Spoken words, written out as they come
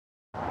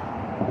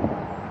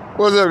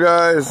What's up,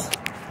 guys?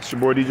 It's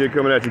your boy DJ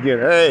coming at you again.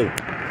 Hey,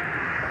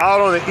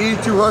 out on the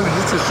E200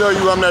 just to show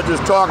you I'm not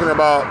just talking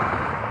about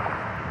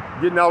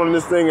getting out on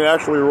this thing and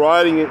actually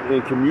riding it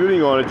and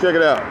commuting on it. Check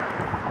it out.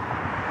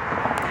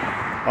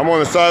 I'm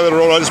on the side of the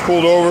road. I just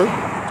pulled over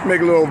to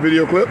make a little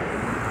video clip.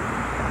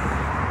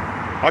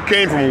 I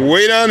came from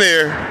way down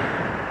there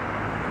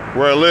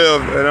where I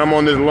live, and I'm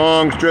on this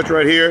long stretch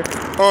right here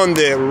on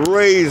the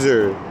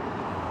Razor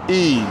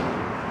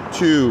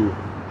E200.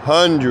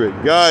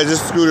 Guys,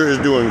 this scooter is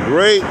doing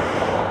great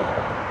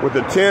with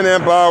a 10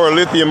 amp hour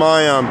lithium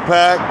ion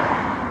pack.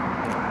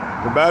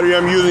 The battery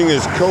I'm using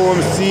is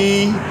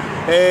COM-C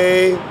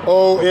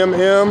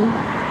AOMM,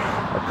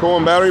 a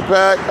COM battery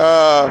pack.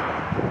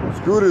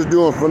 Scooter is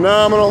doing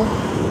phenomenal.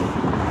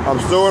 I'm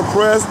so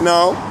impressed.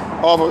 Now,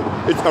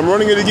 I'm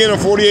running it again on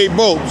 48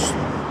 volts,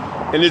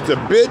 and it's a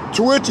bit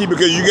twitchy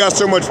because you got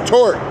so much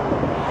torque.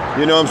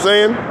 You know what I'm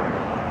saying?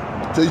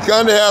 So you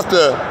kind of have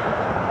to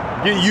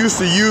get used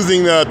to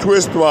using the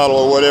twist throttle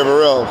or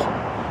whatever else.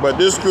 But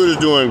this scooter's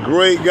doing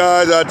great,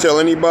 guys. I tell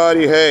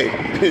anybody, hey,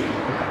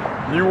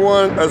 you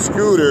want a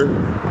scooter,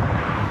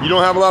 you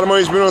don't have a lot of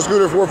money to spend on a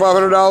scooter, $400 or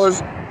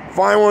 $500,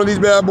 find one of these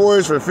bad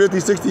boys for 50,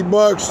 60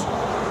 bucks.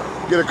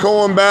 Get a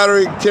COM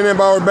battery, 10 amp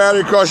hour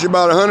battery, costs you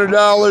about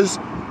 $100,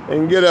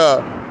 and get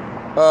a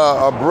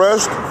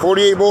breast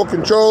 48 volt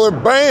controller,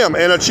 bam,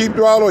 and a cheap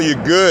throttle,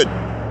 you're good.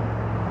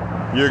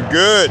 You're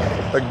good.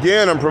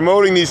 Again, I'm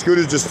promoting these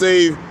scooters to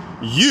save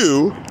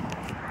you,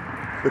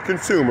 the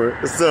consumer,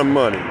 some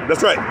money.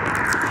 That's right.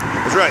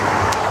 That's right.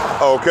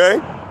 Okay.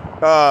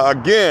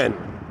 Again,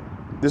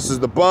 this is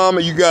the bomb.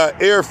 You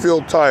got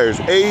air-filled tires,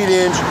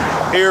 8-inch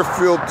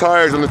air-filled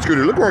tires on the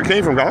scooter. Look where I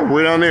came from, guys.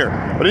 Way down there.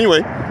 But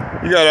anyway,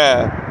 you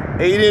got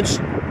 8-inch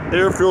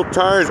air-filled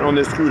tires on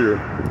this scooter.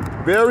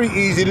 Very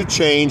easy to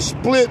change.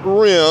 Split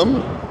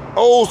rim,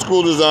 old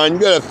school design. You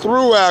got a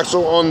through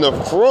axle on the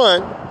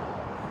front.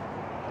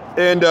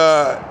 And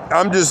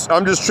I'm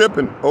just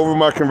tripping over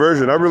my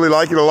conversion. I really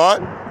like it a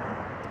lot.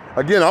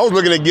 Again, I was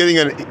looking at getting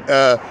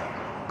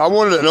I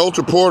wanted an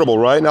ultra portable,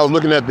 right? And I was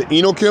looking at the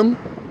Inokim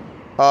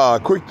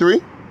Quick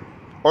 3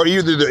 or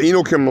either the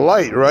Inokim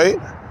Lite, right?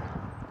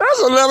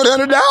 That's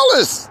 $1,100.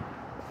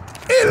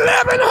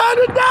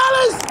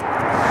 $1,100.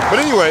 But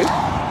anyway,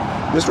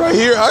 this right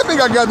here, I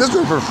think I got this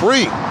one for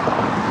free.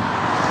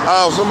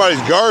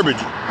 Somebody's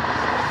garbage.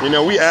 You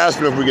know, we asked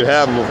him if we could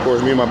have them, of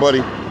course, me and my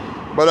buddy.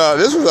 But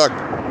this was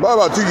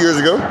about 2 years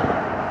ago.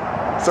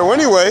 So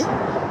anyway,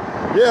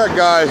 yeah,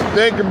 guys,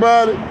 think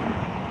about it.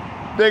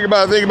 Think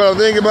about it, think about it,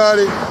 think about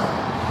it.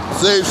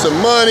 Save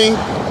some money.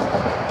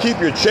 Keep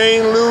your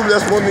chain lubed.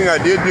 That's one thing I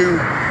did do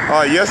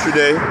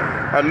yesterday.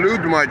 I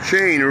lubed my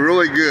chain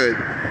really good.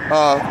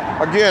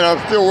 Again, I'm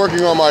still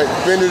working on my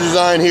fender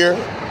design here.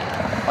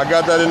 I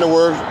got that in the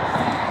works.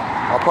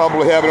 I'll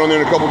probably have it on there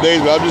in a couple days,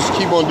 but I'll just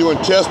keep on doing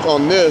tests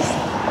on this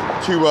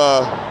to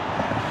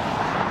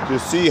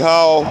see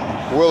how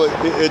well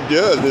it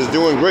does. It's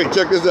doing great.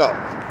 Check this out.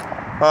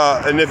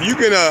 And if you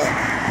can,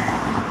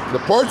 the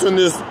parts on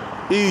this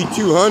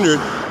E200,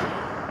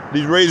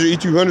 these Razor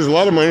E200s, a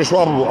lot of them are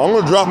unswappable. I'm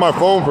going to drop my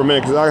phone for a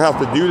minute because I have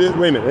to do this.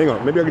 Wait a minute, hang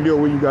on. Maybe I can do it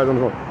with you guys on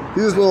the phone.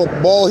 See this little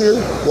ball here?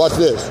 Watch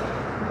this.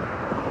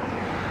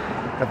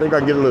 I think I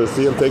can get it loose.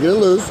 See, I'm taking it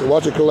loose.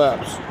 Watch it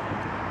collapse.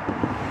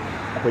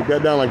 Take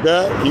that down like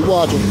that. Keep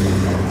watching.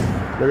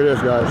 Look at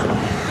this, guys.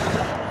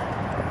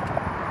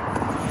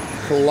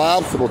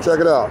 Collapsible. Check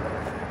it out.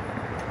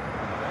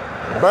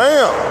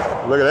 Bam!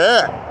 Look at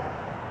that.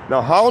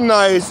 Now, how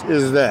nice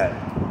is that?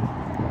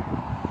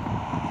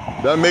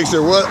 That makes it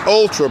what?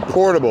 Ultra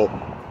portable.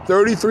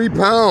 33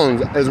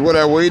 pounds is what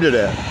I weighed it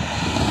at.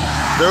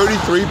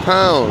 33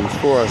 pounds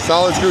for a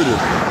solid scooter.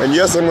 And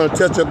yes, I'm going to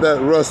touch up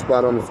that rust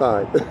spot on the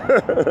side.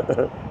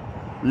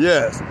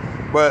 Yes.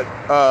 But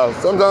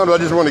sometimes I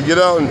just want to get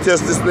out and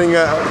test this thing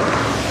out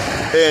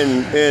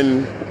and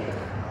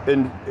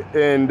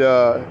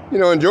you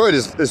know, enjoy it.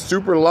 It's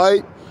super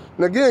light.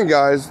 And again,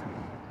 guys,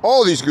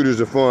 all these scooters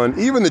are fun,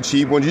 even the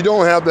cheap ones. You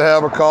don't have to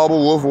have a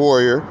Cobble Wolf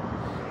Warrior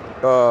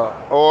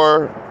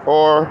or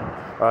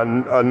a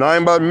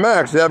 9x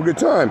Max to have a good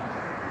time.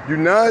 Do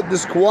not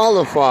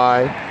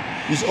disqualify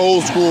these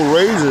old school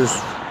Razors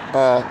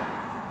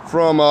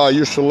from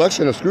your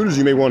selection of scooters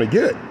you may want to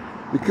get,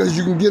 because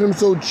you can get them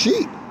so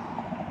cheap.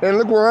 And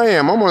look where I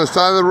am. I'm on the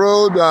side of the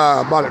road,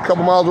 about a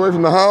couple miles away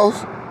from the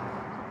house.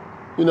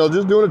 You know,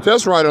 just doing a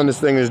test ride on this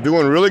thing is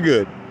doing really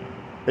good.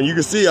 And you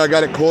can see I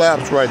got it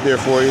collapsed right there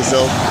for you.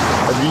 So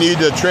if you need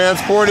to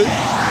transport it,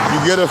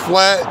 you get it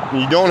flat, and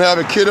you don't have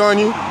a kit on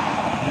you,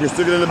 you can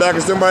stick it in the back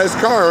of somebody's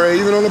car, or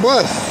even on the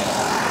bus.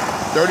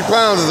 30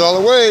 pounds is all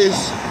it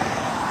weighs.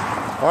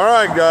 All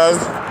right, guys.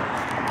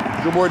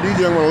 Good boy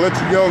DJ, I'm going to let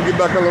you go and get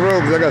back on the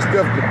road because I got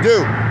stuff to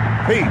do.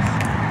 Peace.